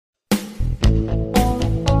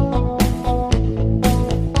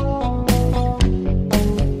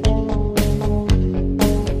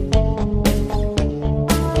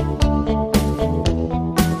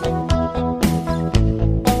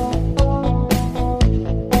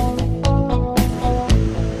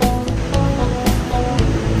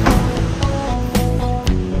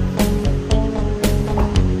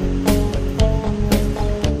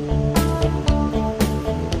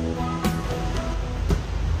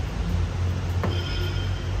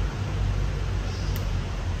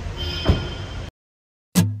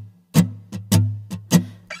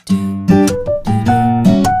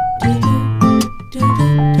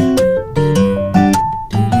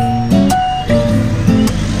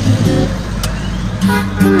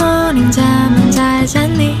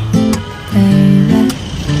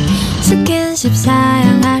꽃집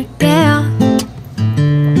사양할게요.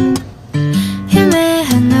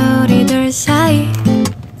 희미한 우리 둘 사이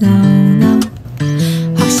No no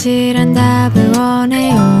확실한 답을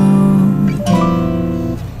원해요.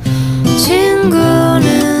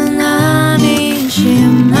 친구는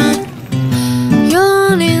아니지만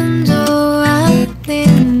연인도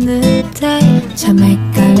아닌 듯해. 참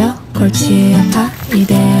헷갈려 골치 아파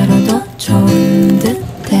이대로도 좋은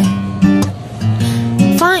듯해.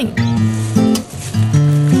 Fine.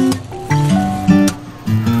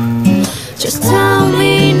 Just tell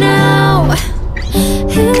me now.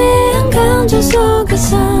 희미한 감정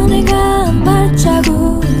속에서 내가 한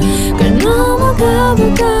발자국 그걸 넘어가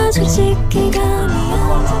볼까. 솔직히 감이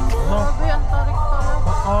안 잡혀.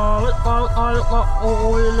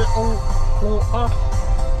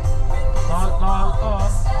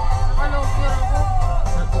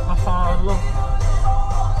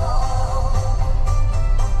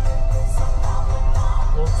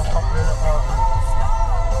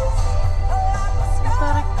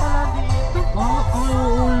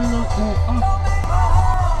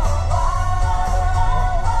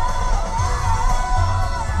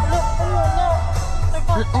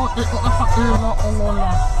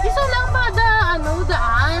 Isa lang ba daan?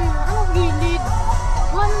 Anong gilid?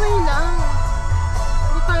 One way lang.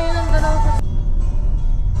 Hindi tayo ng dalaw sa...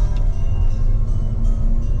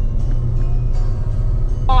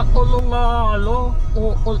 Tulong na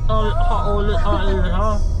ulit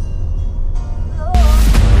ha.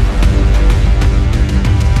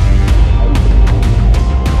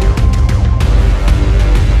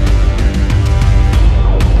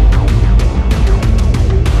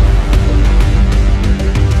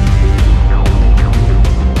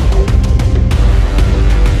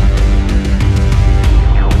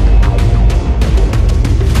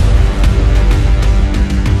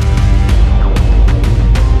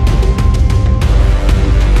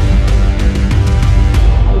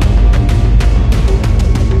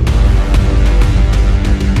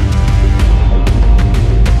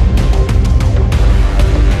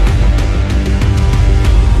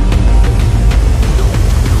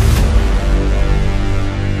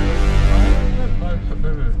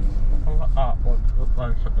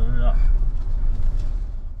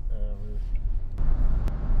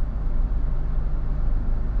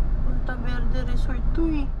 Punta Verde Resort to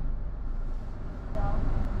eh.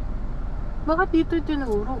 Bakit dito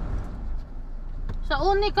tinuro? Sa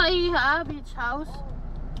Unica Hija Beach House.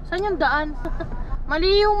 Saan yung daan?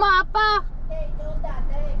 Mali yung mapa.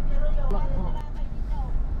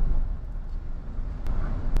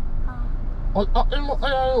 Alin mo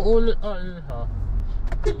kaya yung ulit ha?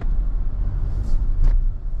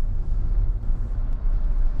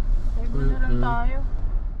 Bili lang tayo.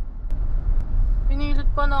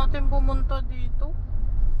 Pinilit pa natin pumunta dito.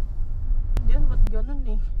 Diyan, ba't ganun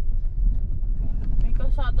eh? May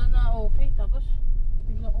kalsada na okay, tapos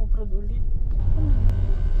biglang off-road ulit.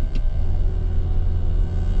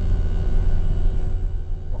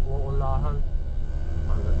 Makuulahan.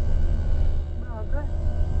 Bagay.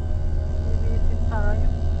 Binitin tayo.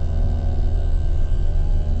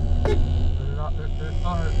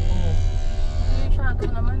 May shadow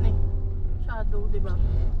naman eh. Shadow, diba?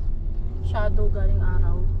 Shadow galing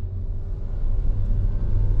araw.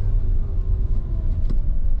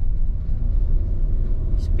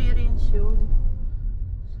 Experience yun.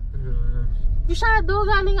 Yung shadow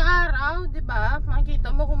galing araw, diba?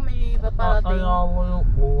 Makikita mo kung may paparating. Kaya mo yung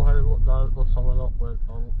buhay mo dahil ko sa walang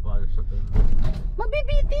kwenta mo tayo sa ganda.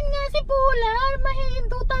 Mabibitin nga si Polar!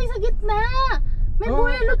 Mahihinto tayo sa gitna! May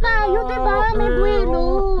buwelo tayo, diba? May buwelo.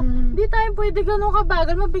 Hindi tayo pwede ganun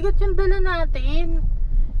kabagal. Mabigat yung dala natin.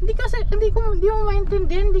 Hindi mo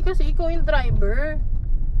maintindihan. Hindi kasi ikaw yung driver.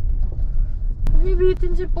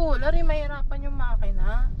 Mabibitin si Polar. Mahirapan yung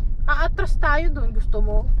makina. Aatras tayo dun. Gusto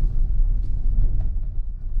mo?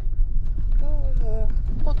 Oo.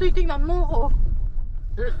 O, titignan mo ko.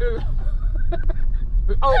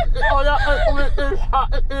 Wala ay umitin sa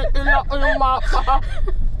itilak yung mapa.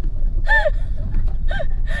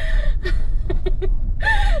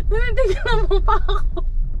 Tinitignan mo pa ako.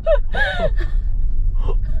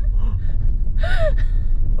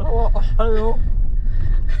 Tawa ka sa'yo.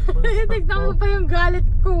 Tinitignan mo pa yung galit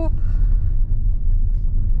ko.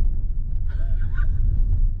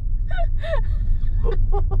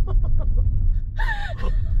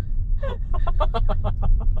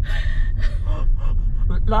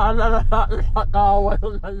 Naalala natin sa tawa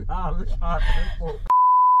yung nangyari sa atin po.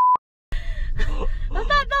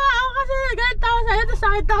 Natatawa ako kasi galit ako sa'yo, tapos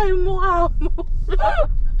nakita ko yung mukha mo.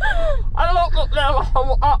 Ano ang problema sa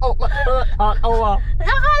mukha ko kasi natatawa?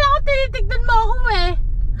 Akala ko tinitignan mo ako eh.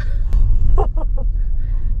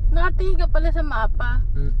 Nakatingin ka pala sa mapa.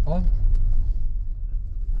 Oh.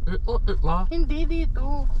 Ito, diba? Hindi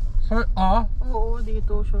dito. Sir, ah? Oo,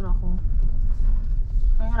 dito. Sure ako.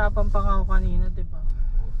 Nahihirapan pa nga ako kanina, diba?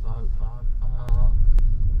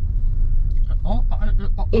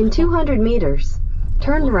 In 200 meters,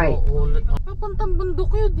 turn right. Papuntang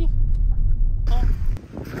bundok yun eh.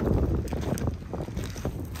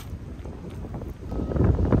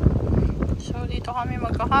 So dito kami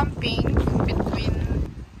magka-camping between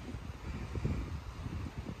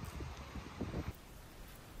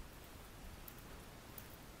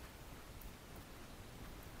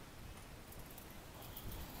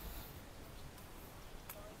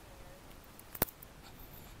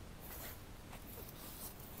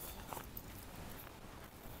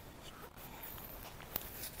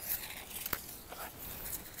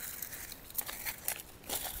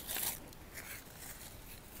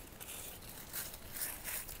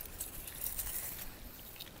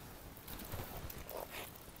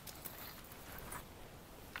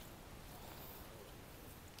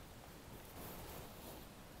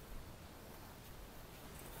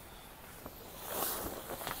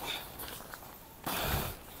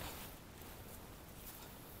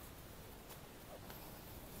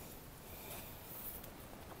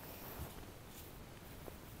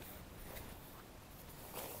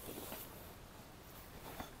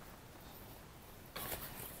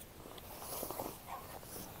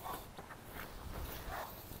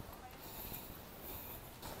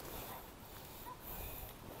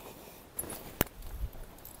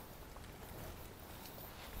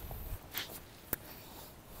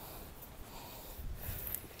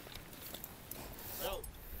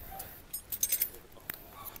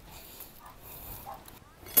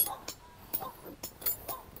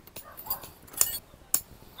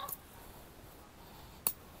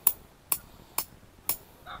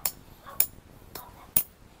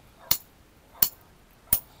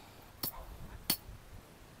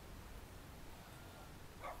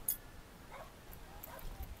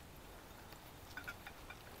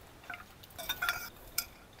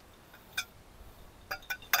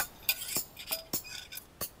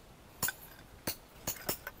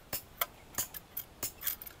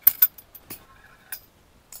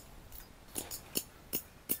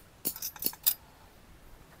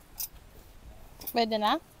pwede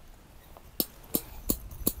na?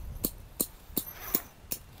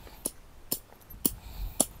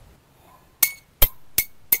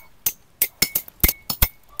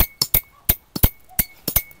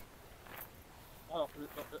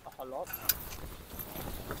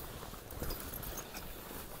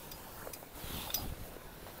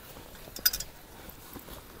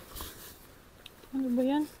 Ano ba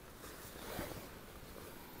yan?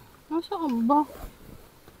 Nasaan ba?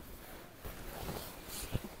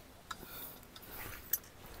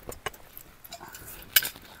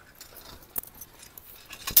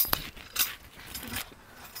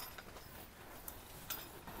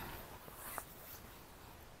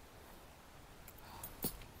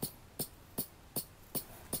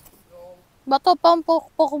 Bato pa ang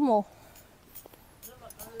pokpok mo.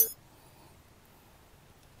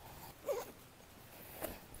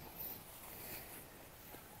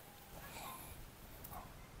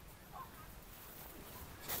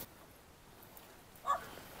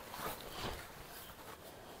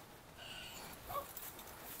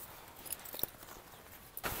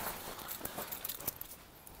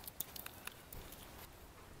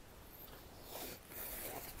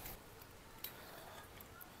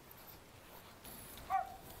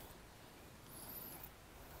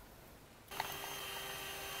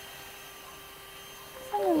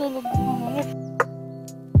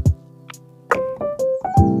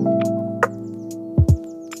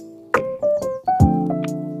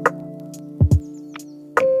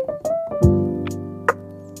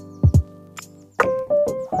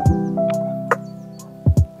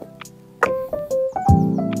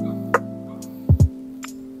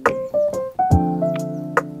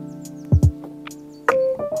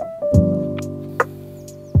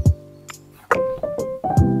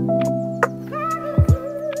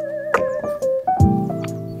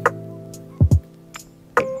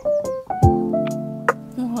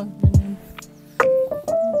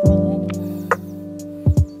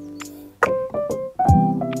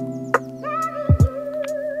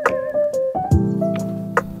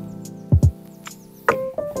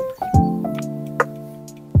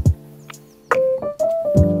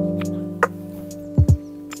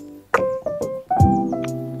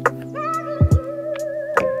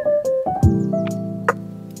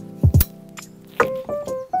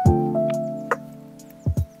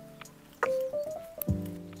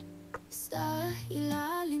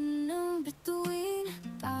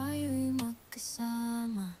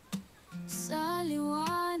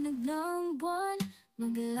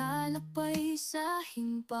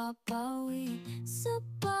 tanging papawi sa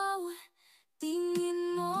bawat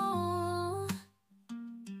tingin mo.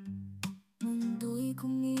 Mundo'y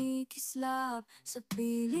kumikislap sa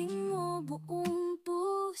piling mo, buong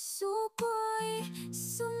puso ko'y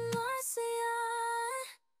sumasaya.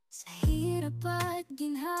 Sa hirap at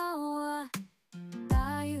ginhawa,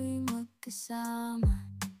 tayo'y magkasama.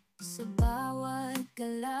 Sa bawat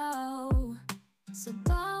galaw, sa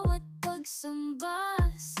bawat pagsamba,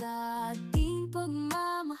 sa ating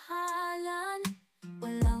pagmamahalan,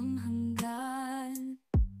 walang hanggan.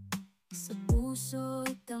 Sa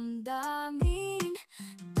puso't damdamin,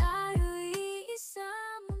 tayo'y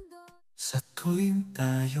isang mundo. Sa tuwing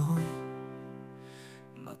tayo'y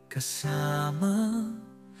magkasama,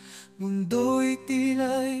 mundo'y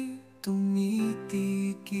tila'y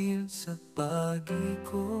tumitigil sa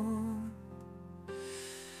pag-ikot.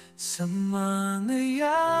 Sa mga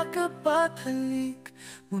yakap at halik,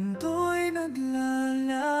 mundo'y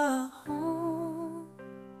naglalaho.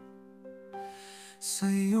 Sa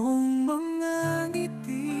iyong mga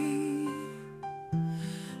ngiti,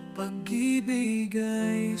 pag-ibig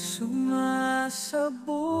ay sumasabog.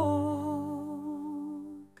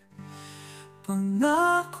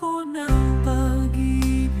 Pangako ng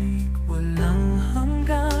pag-ibig walang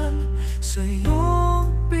hanggan. Sa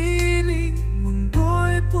iyong piling,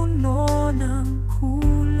 mundo'y puno ng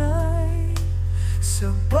kulay.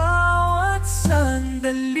 Sa bawat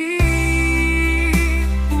sandali,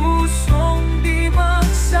 pusong di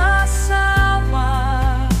magsasama.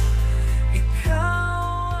 Ikaw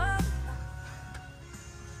at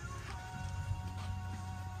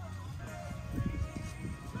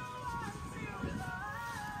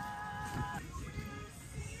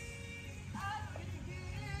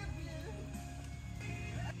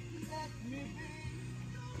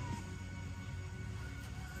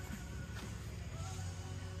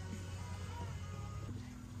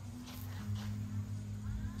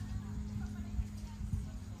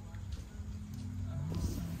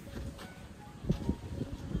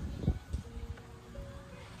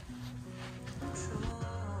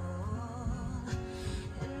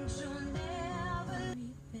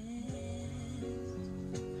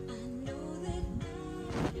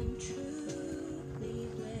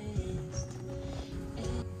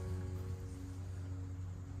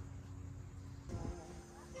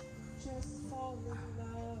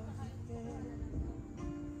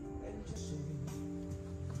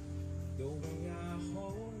the way I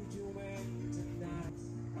hold you and tonight,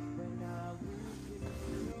 when I look at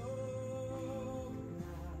you,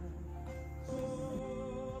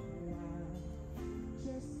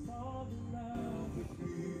 just fall in love with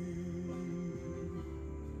you.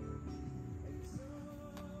 And so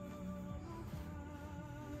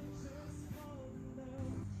just fall in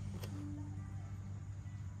love.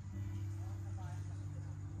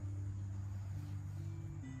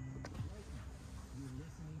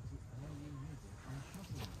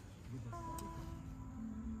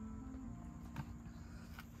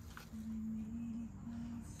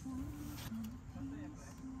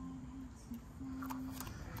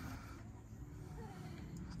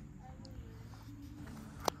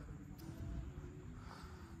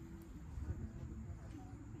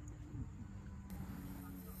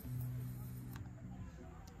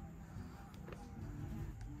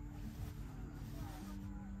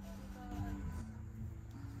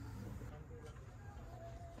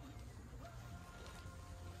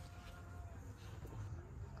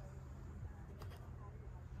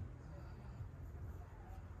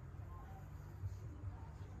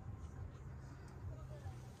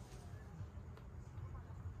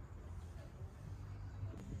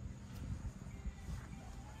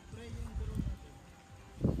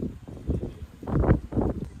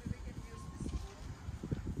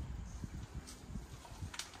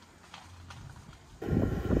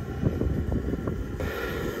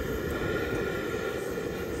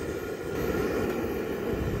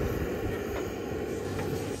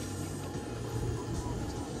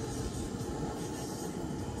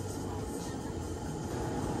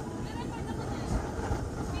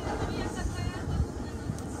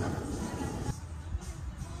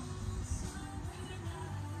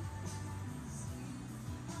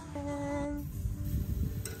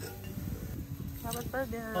 Dapat pa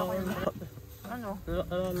din na ako yung ano?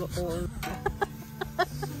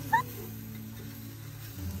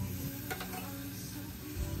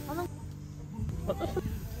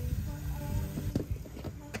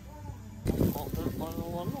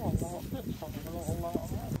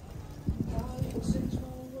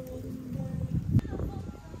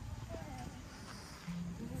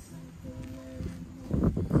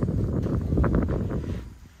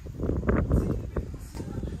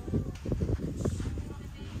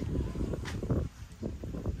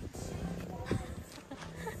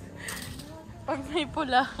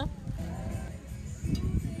 pula.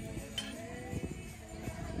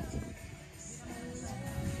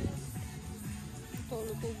 Ito,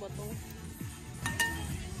 luto ba to?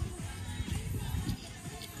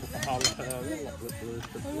 Hala.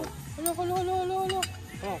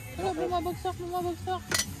 Hala, bumabagsak.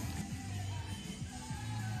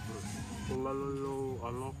 Kung lalo yung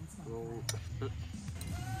wala.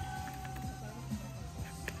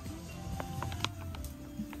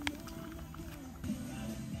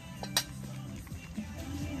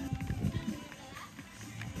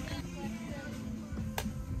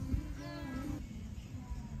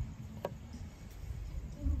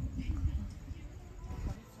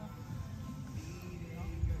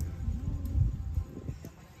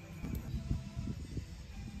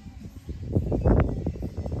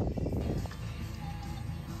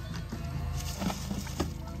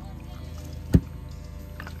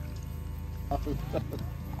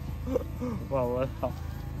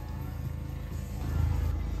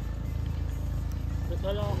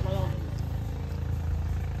 Malo.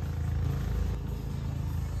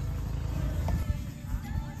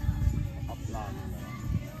 Aplano na.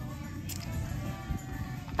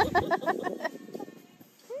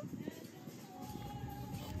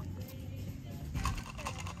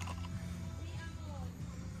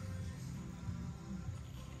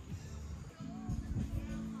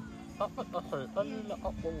 Dapat kasi kanina ka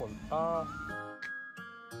pumunta.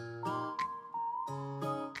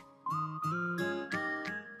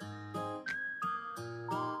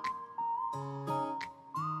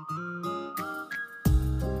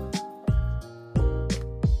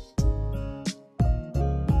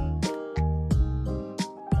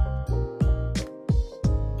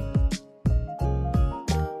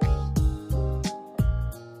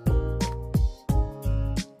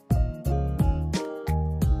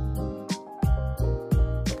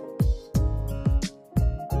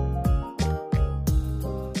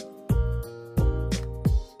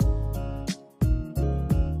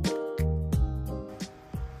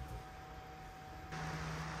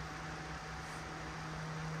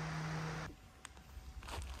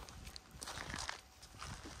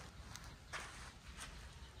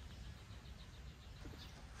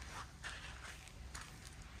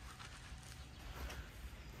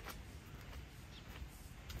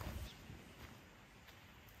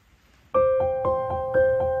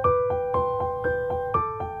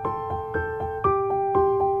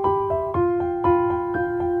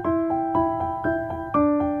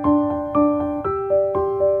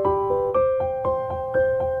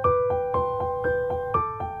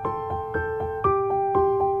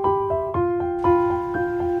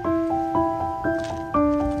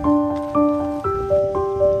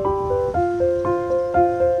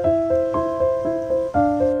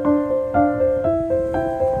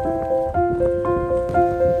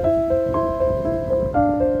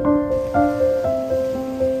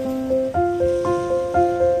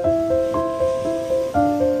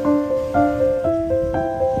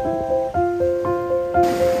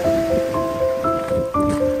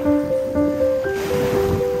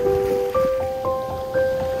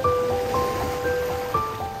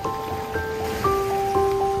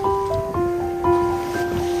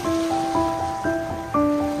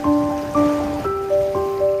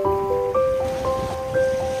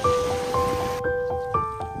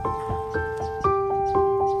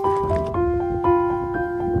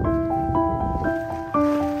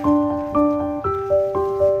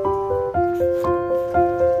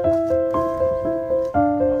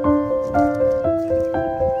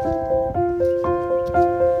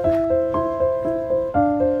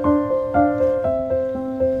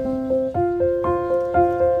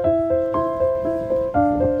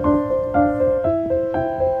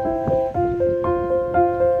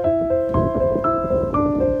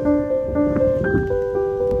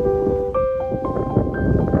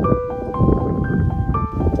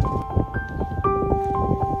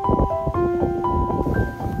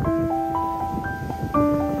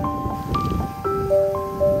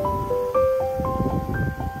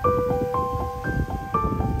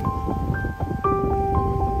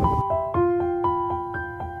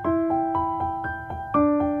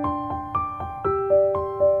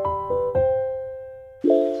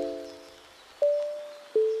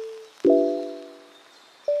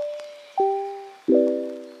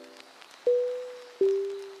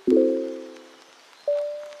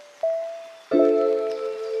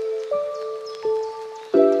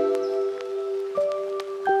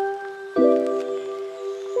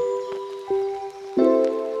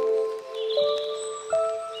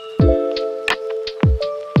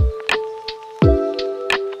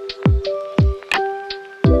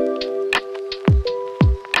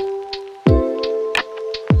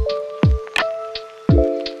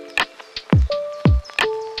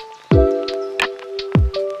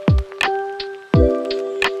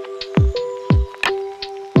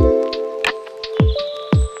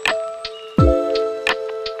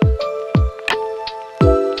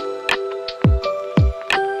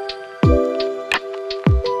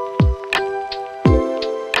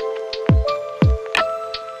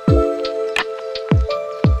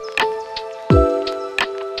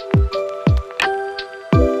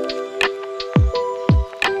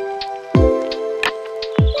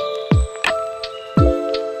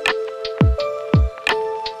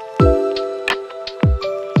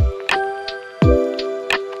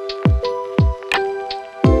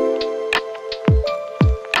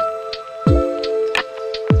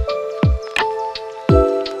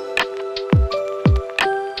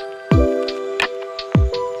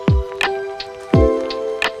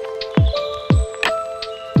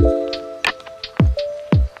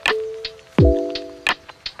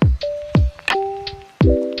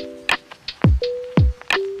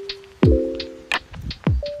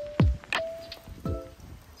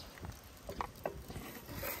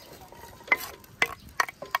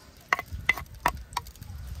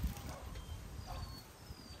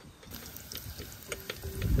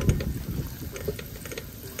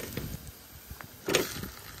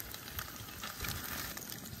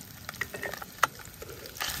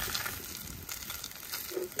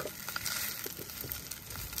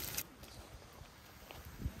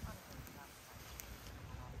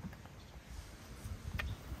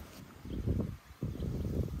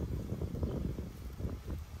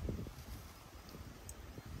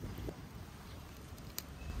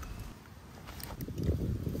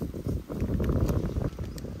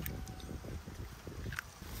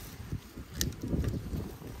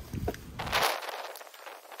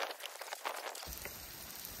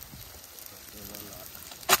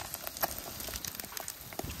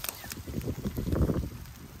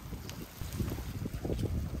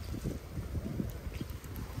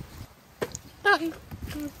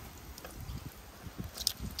 Lalaki.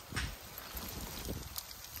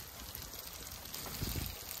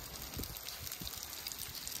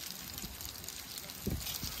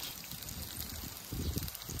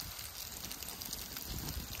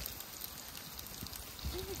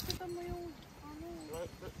 Kita mo yung ano.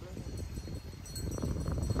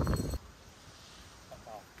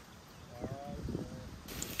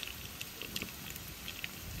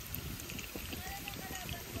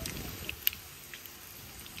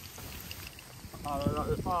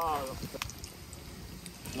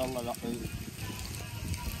 Malaki.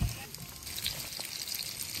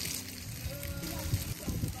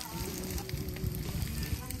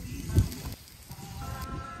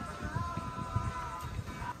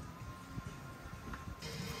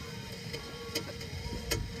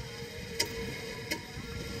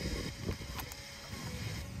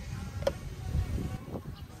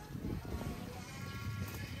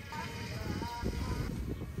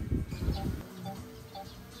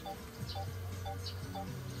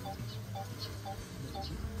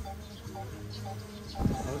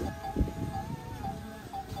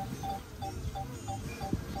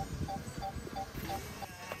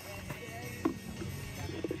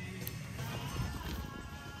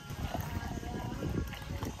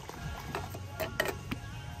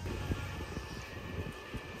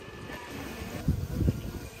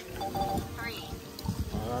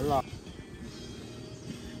 Wala.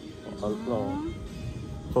 Alto.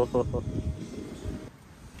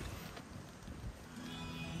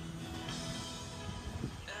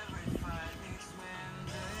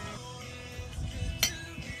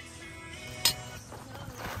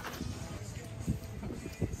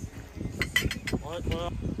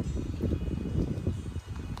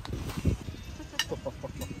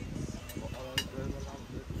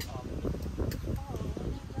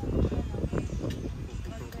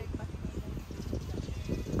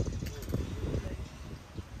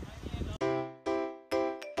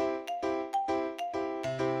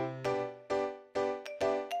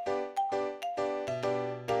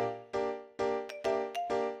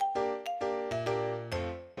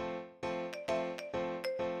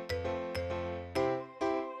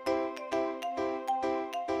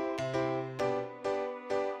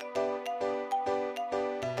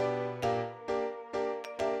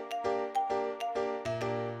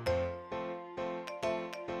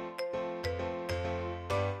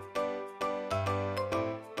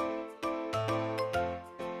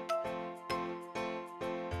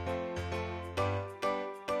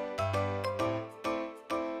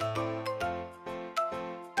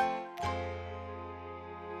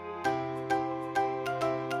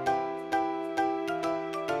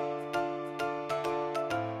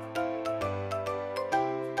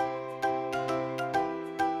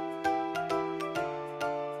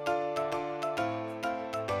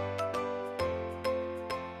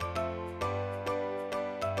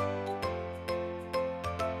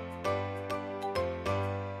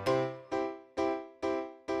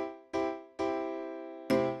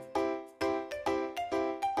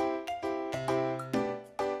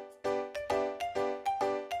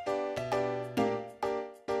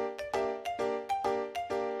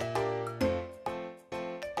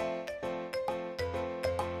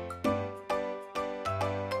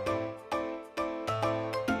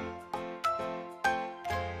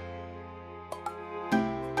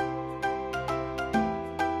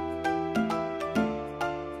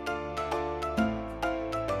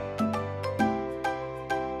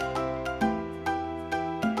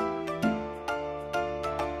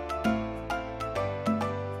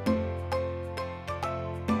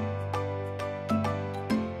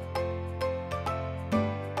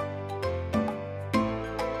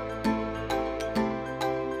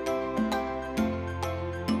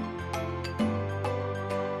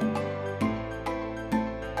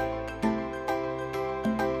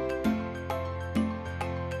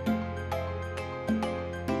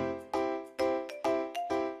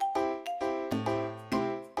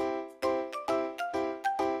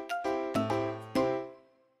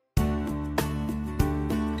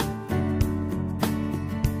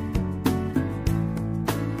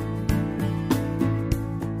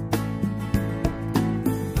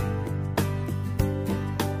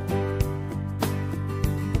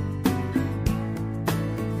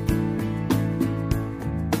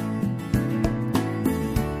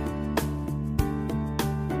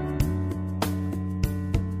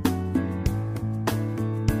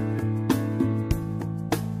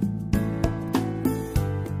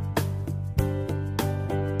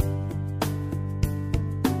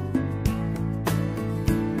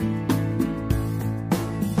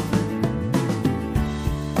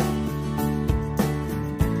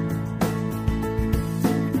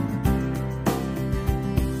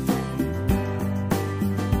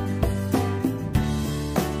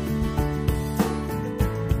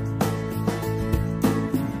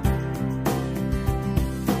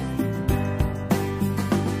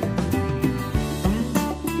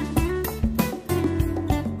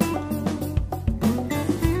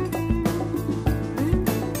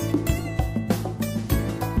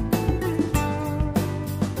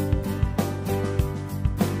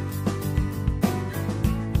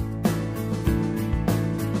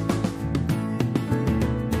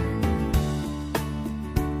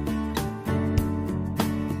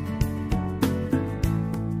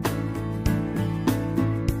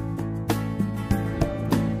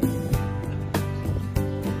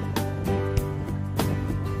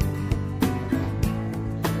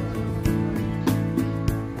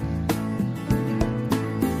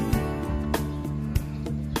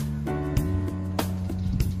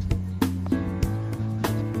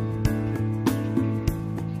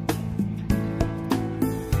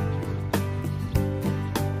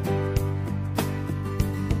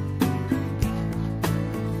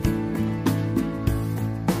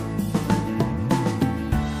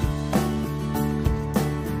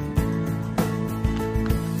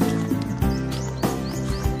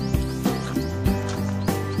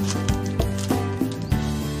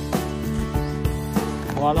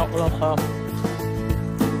 Wala ko lang sa